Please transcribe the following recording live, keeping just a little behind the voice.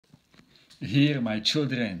Hear, my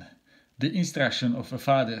children, the instruction of a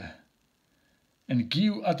father, and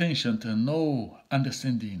give attention to know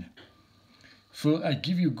understanding. For I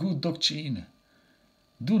give you good doctrine.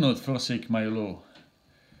 Do not forsake my law.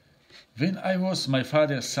 When I was my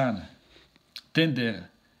father's son, tender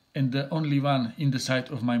and the only one in the sight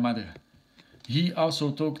of my mother, he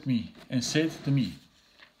also taught me and said to me,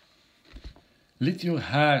 let your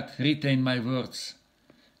heart retain my words,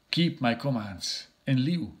 keep my commands, and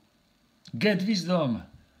live. Get wisdom,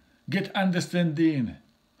 get understanding.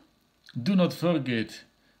 Do not forget,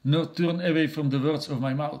 nor turn away from the words of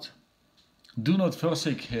my mouth. Do not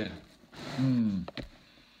forsake her. And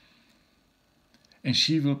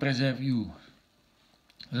she will preserve you.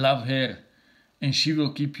 Love her, and she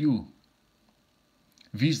will keep you.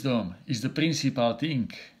 Wisdom is the principal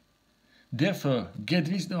thing. Therefore, get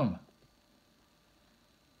wisdom.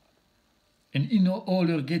 And in all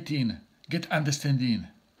your getting, get understanding.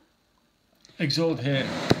 Exalt her,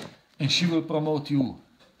 and she will promote you.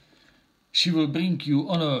 She will bring you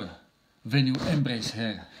honor when you embrace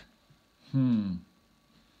her.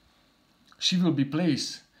 She will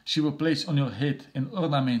place on your head an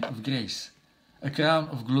ornament of grace, a crown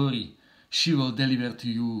of glory she will deliver to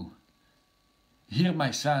you. Hear,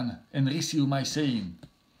 my son, and receive my saying,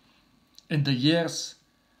 and the years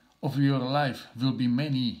of your life will be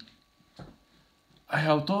many. I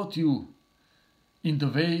have taught you in the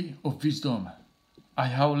way of wisdom. I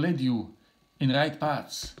have led you in right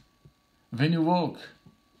paths. When you walk,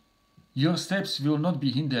 your steps will not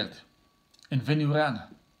be hindered, and when you run,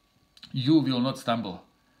 you will not stumble.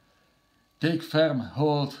 Take firm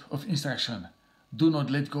hold of instruction. Do not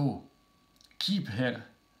let go. Keep her,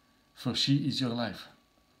 for she is your life.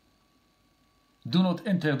 Do not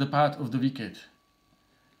enter the path of the wicked,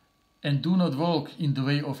 and do not walk in the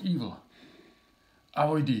way of evil.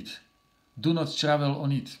 Avoid it. Do not travel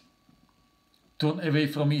on it. Turn away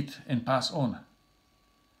from it and pass on.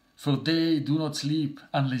 For they do not sleep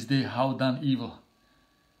unless they have done evil,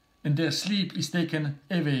 and their sleep is taken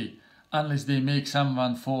away unless they make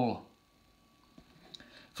someone fall.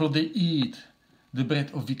 For they eat the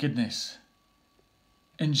bread of wickedness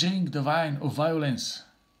and drink the wine of violence.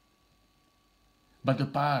 But the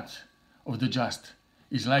path of the just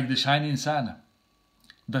is like the shining sun,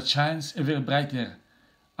 that shines ever brighter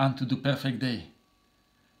unto the perfect day.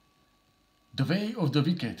 The way of the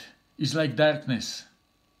wicked is like darkness.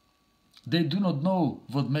 They do not know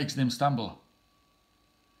what makes them stumble.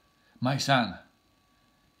 My son,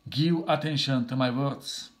 give attention to my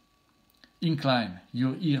words. Incline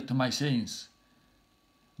your ear to my sayings.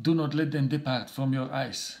 Do not let them depart from your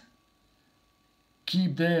eyes.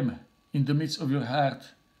 Keep them in the midst of your heart,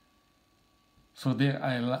 for they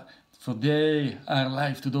are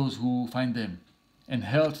life to those who find them, and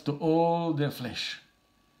health to all their flesh.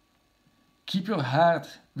 Keep your heart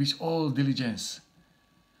with all diligence,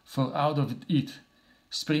 for out of it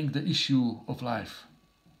springs the issue of life.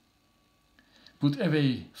 Put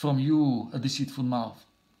away from you a deceitful mouth,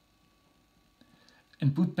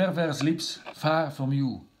 and put perverse lips far from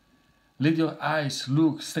you. Let your eyes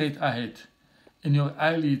look straight ahead, and your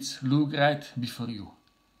eyelids look right before you.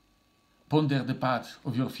 Ponder the path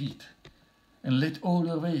of your feet, and let all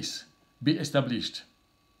your ways be established.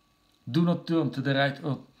 Do not turn to the right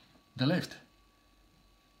or the left.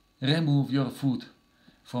 Remove your foot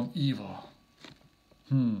from evil.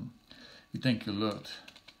 We thank you, Lord.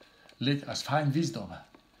 Let us find wisdom.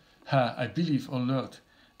 I believe, oh Lord,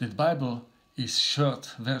 that Bible is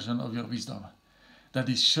short version of your wisdom. That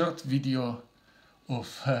is short video of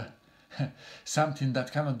something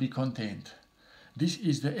that cannot be contained. This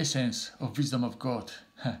is the essence of wisdom of God.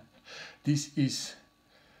 This is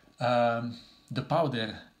the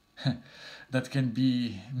powder that can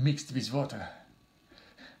be mixed with water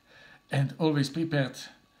and always prepared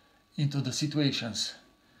into the situations.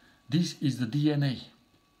 This is the DNA.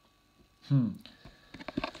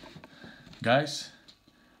 Guys,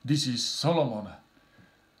 this is Solomon,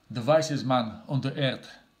 the wisest man on the earth.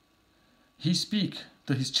 He speak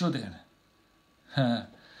to his children the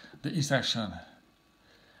instruction,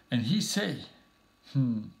 and he say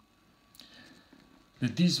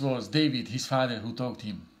that this was David, his father, who taught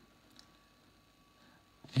him.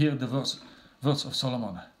 Hear the words of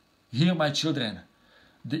Solomon. Hear, my children,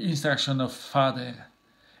 the instruction of father,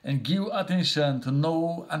 and give attention to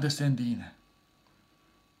know understanding.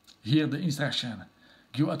 Hear the instruction.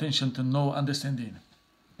 Give attention to know understanding.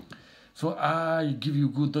 For I give you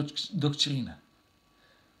good doctrine.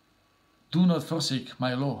 Do not forsake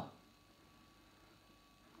my law.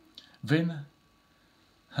 When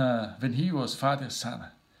he was father's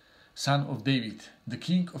son of David, the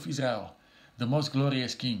king of Israel, the most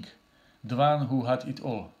glorious king, the one who had it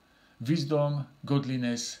all: wisdom,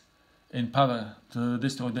 godliness, and power to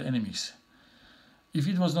destroy the enemies. If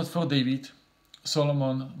it was not for David,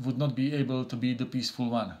 Solomon would not be able to be the peaceful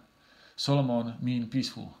one. Solomon means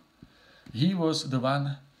peaceful. He was the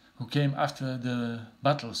one who came after the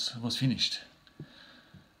battles was finished.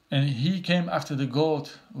 And he came after the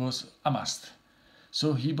gold was amassed.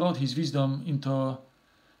 So he brought his wisdom into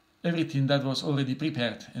everything that was already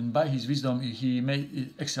prepared. And by his wisdom he made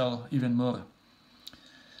it excel even more.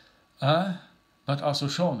 But also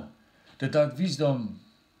shown that that wisdom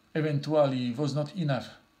eventually was not enough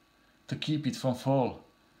to keep it from fall.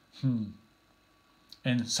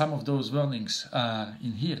 And some of those warnings are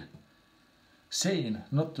in here, saying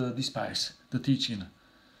not to despise the teaching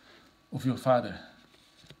of your father,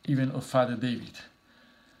 even of Father David.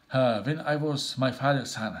 When I was my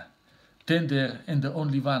father's son, tender and the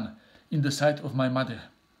only one in the sight of my mother,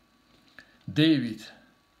 David,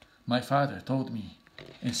 my father, told me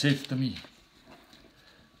and said to me,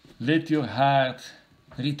 "Let your heart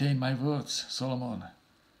retain my words, Solomon.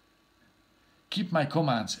 Keep my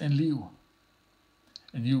commands and live."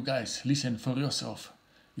 And you guys, listen for yourself.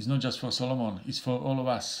 It's not just for Solomon, it's for all of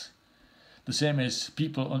us. The same as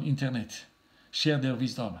people on internet share their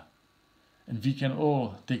wisdom. And we can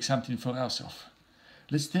all take something for ourselves.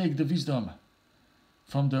 Let's take the wisdom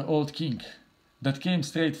from the old king that came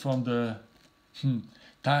straight from the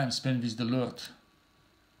time spent with the Lord.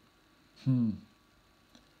 And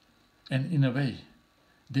in a way,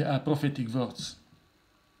 they are prophetic words.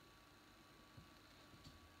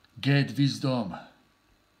 Get wisdom.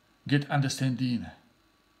 Get understanding.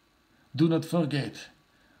 Do not forget,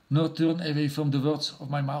 nor turn away from the words of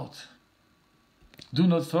my mouth. Do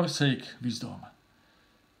not forsake wisdom,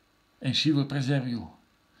 and she will preserve you.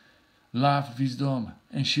 Love wisdom,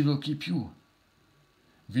 and she will keep you.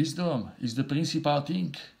 Wisdom is the principal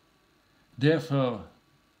thing. Therefore,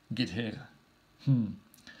 get her. And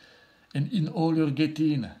in all your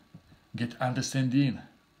getting, get understanding.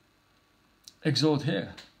 Exalt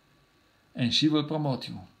her, and she will promote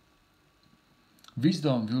you.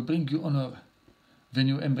 Wisdom will bring you honor when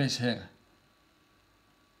you embrace her.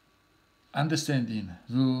 Understanding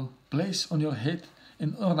will place on your head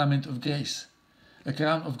an ornament of grace, a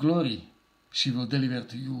crown of glory she will deliver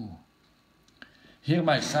to you. Hear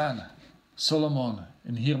my son, Solomon,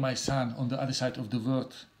 and hear my son on the other side of the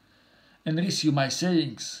world, and receive my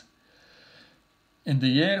sayings. And the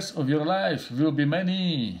years of your life will be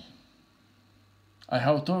many. I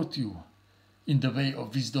have taught you in the way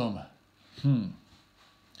of wisdom.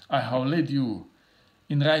 I have led you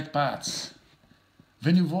in right paths.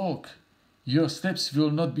 When you walk, your steps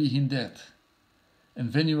will not be hindered.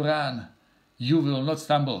 And when you run, you will not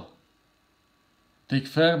stumble. Take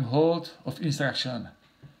firm hold of instruction.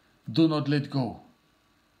 Do not let go.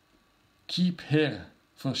 Keep her,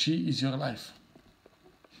 for she is your life.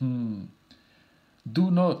 Do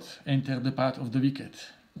not enter the path of the wicked.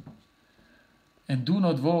 And do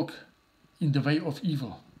not walk in the way of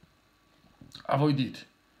evil. Avoid it.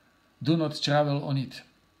 Do not travel on it.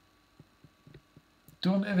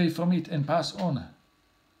 Turn away from it and pass on.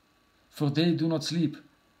 For they do not sleep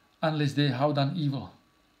unless they have done evil.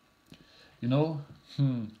 You know,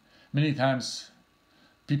 many times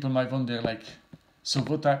people might wonder, like, so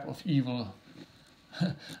what type of evil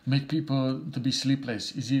make people to be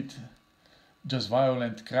sleepless? Is it just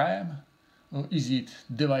violent crime? Or is it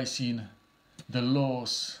devising the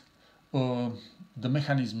laws or the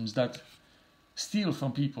mechanisms that steal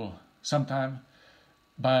from people, sometimes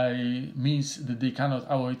by means that they cannot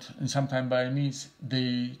avoid, and sometimes by means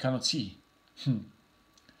they cannot see?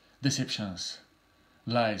 Deceptions,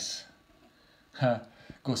 lies,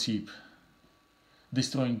 gossip,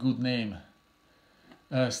 destroying good name,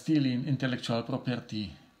 stealing intellectual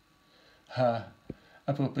property,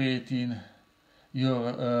 appropriating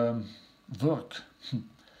your work,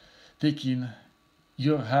 taking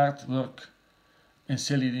your hard work and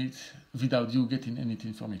selling it without you getting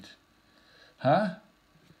anything from it.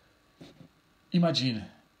 Imagine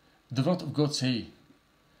the word of God say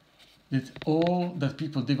that all that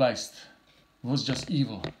people devised was just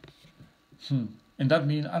evil. And that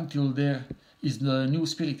means until there is the new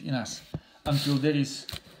spirit in us, until there is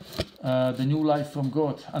the new life from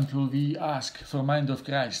God, until we ask for mind of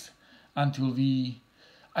Christ, until we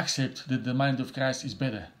accept that the mind of Christ is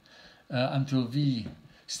better, until we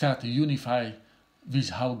start to unify with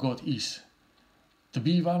how God is, to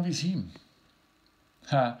be one with Him.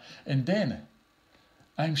 And then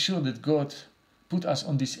I'm sure that God put us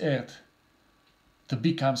on this earth to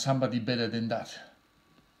become somebody better than that,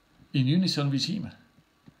 in unison with Him,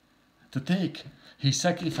 to take His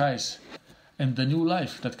sacrifice and the new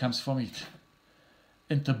life that comes from it.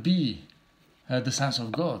 And to be the sons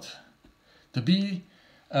of God. To be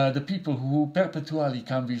the people who perpetually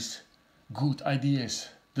come with good ideas.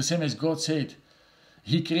 The same as God said,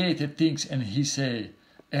 He created things and He said,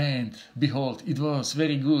 and behold, it was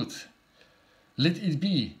very good. Let it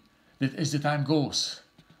be that as the time goes,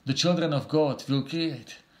 the children of God will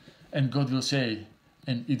create, and God will say,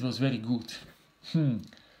 and it was very good.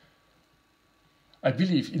 I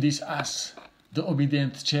believe it is us, the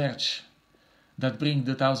obedient church, that bring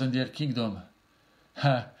the 1,000-year kingdom.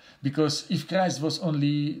 Because if Christ was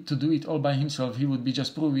only to do it all by himself, he would be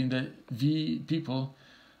just proving that we people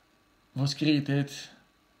was created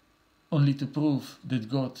only to prove that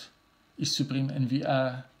God is supreme and we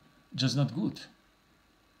are just not good.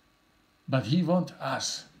 But he wants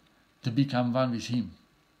us to become one with him.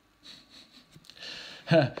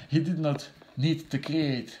 He did not need to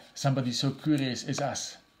create somebody so curious as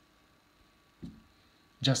us.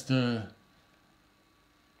 Just to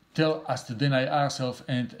tell us to deny ourselves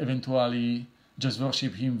and eventually just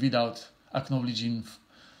worship him without acknowledging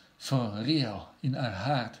for real in our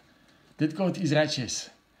heart that God is righteous,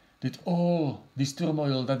 that all this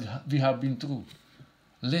turmoil that we have been through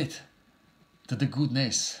led to the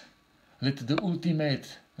goodness, led to the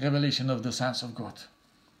ultimate revelation of the sons of God.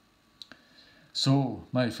 So,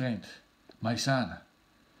 my friend, my son,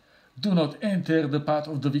 do not enter the path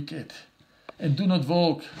of the wicked, and do not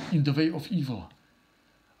walk in the way of evil.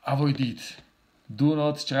 Avoid it. Do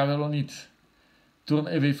not travel on it. Turn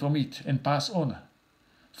away from it and pass on.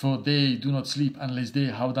 For they do not sleep unless they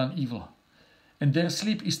have done evil, and their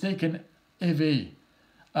sleep is taken away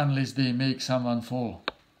unless they make someone fall.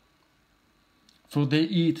 For they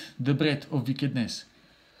eat the bread of wickedness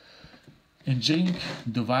and drink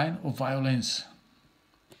the wine of violence.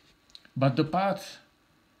 But the path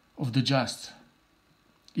of the just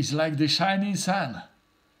is like the shining sun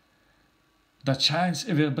that shines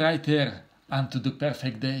ever brighter unto the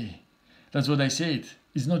perfect day. That's what I said.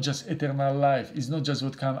 It's not just eternal life. It's not just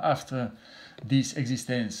what comes after this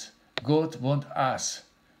existence. God wants us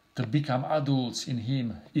to become adults in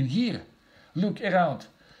Him. In here, look around.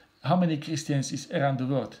 How many Christians is around the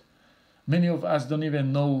world? Many of us don't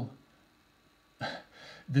even know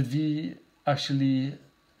that we actually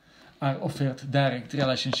are offered direct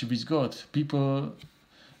relationship with God. People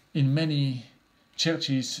in many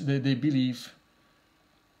churches, they believe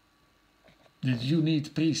that you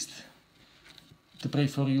need priest to pray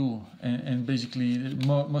for you, and basically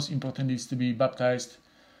most important is to be baptized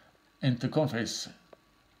and to confess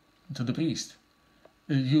to the priest.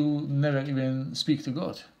 You never even speak to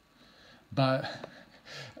God. But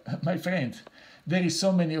my friend, there is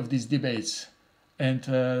so many of these debates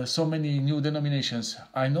and so many new denominations.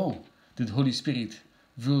 I know that the Holy Spirit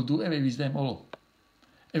will do away with them all.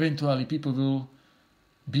 Eventually people will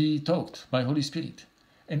be taught by Holy Spirit,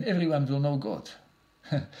 and everyone will know God.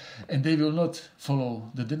 And they will not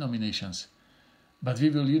follow the denominations, but we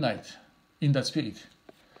will unite in that spirit.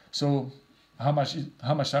 So how much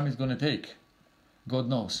time it's going to take, God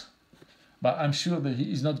knows. But I'm sure that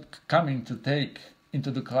He is not coming to take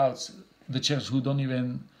into the clouds the church who don't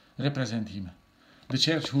even represent Him. The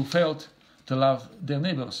church who failed to love their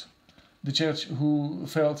neighbors. The church who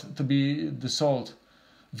failed to be the salt.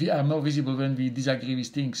 We are more visible when we disagree with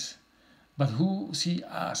things. But who see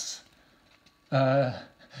us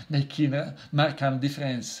making a markant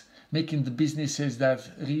difference, making the businesses that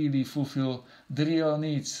really fulfill the real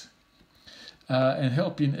needs, and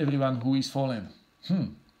helping everyone who is fallen.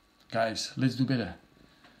 Guys, let's do better.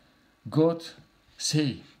 God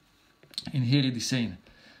say, and here it is saying,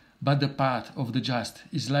 but the path of the just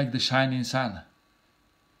is like the shining sun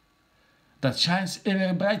that shines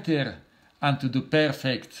ever brighter unto the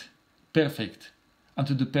perfect,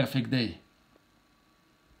 unto the perfect day.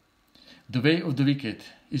 The way of the wicked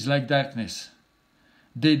is like darkness.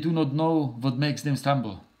 They do not know what makes them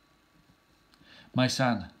stumble. My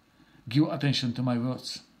son, give attention to my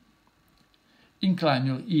words. Incline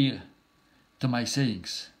your ear to my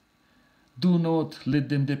sayings. Do not let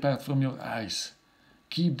them depart from your eyes.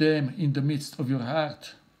 Keep them in the midst of your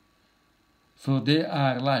heart, for they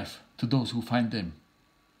are life to those who find them,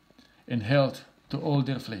 and health to all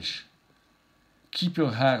their flesh. Keep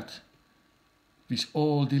your heart with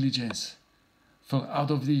all diligence, for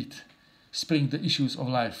out of it spring the issues of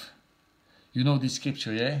life. You know this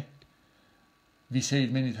scripture, yeah? We say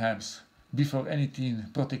it many times. Before anything,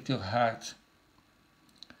 protect your heart,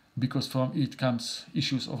 because from it comes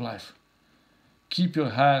issues of life. Keep your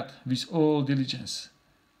heart with all diligence,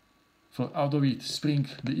 for out of it spring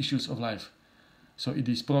the issues of life. So it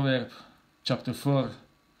is Proverbs chapter 4,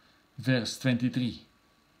 verse 23.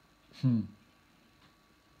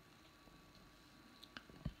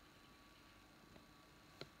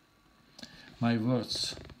 my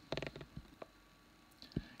words.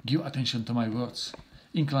 Give attention to my words.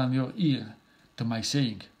 Incline your ear to my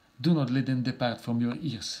saying. Do not let them depart from your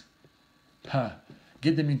ears.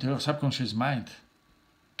 Get them into your subconscious mind.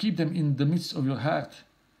 Keep them in the midst of your heart,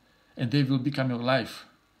 and they will become your life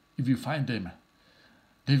if you find them.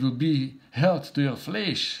 They will be health to your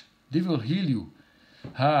flesh. They will heal you.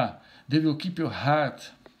 They will keep your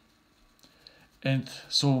heart. And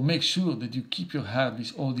so make sure that you keep your heart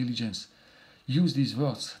with all diligence. Use these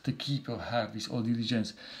words to keep your heart with all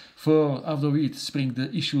diligence. For out of it spring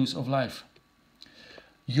the issues of life.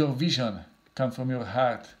 Your vision comes from your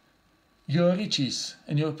heart. Your riches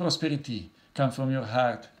and your prosperity come from your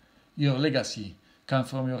heart. Your legacy comes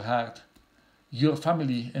from your heart. Your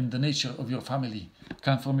family and the nature of your family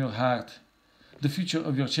come from your heart. The future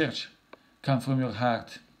of your church comes from your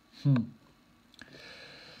heart.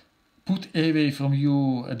 Put away from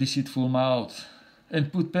you a deceitful mouth,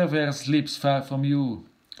 and put perverse lips far from you.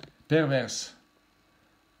 Perverse.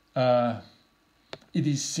 It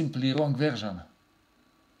is simply wrong version.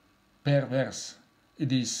 Perverse.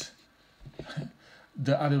 It is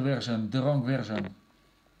the other version, the wrong version.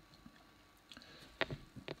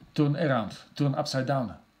 Turn around, turn upside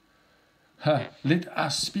down. Let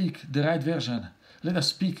us speak the right version. Let us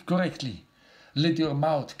speak correctly. Let your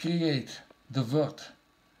mouth create the word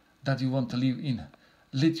that you want to live in.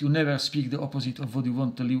 Let you never speak the opposite of what you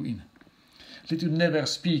want to live in. Let you never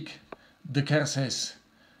speak the curses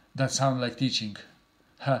that sound like teaching.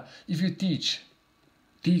 If you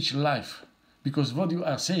teach life, because what you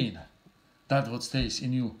are saying, that's what stays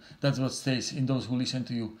in you. That's what stays in those who listen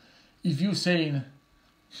to you. If you saying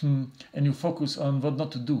and you focus on what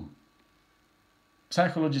not to do,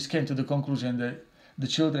 psychologists came to the conclusion that the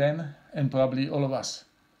children and probably all of us,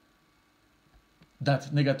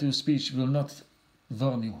 that negative speech will not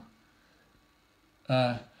warn you.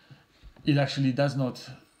 It actually does not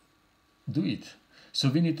do it. So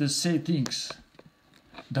we need to say things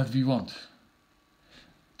that we want,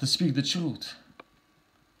 to speak the truth.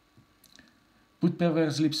 Put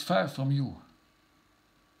perverse lips far from you.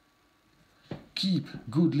 Keep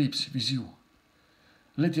good lips with you.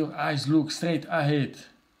 Let your eyes look straight ahead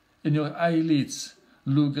and your eyelids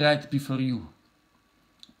look right before you.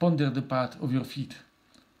 Ponder the path of your feet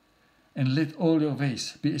and let all your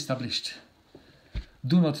ways be established.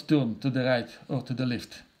 Do not turn to the right or to the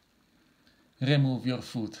left. Remove your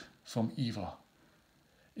foot from evil.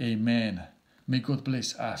 Amen. May God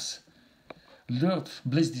bless us. Lord,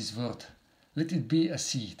 bless this word. Let it be a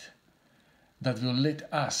seed that will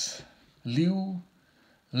let us live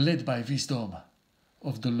led by wisdom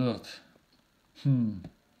of the Lord.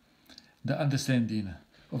 The understanding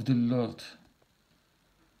of the Lord.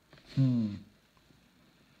 We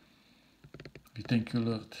thank you,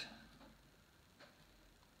 Lord.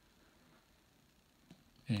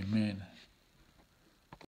 Amen.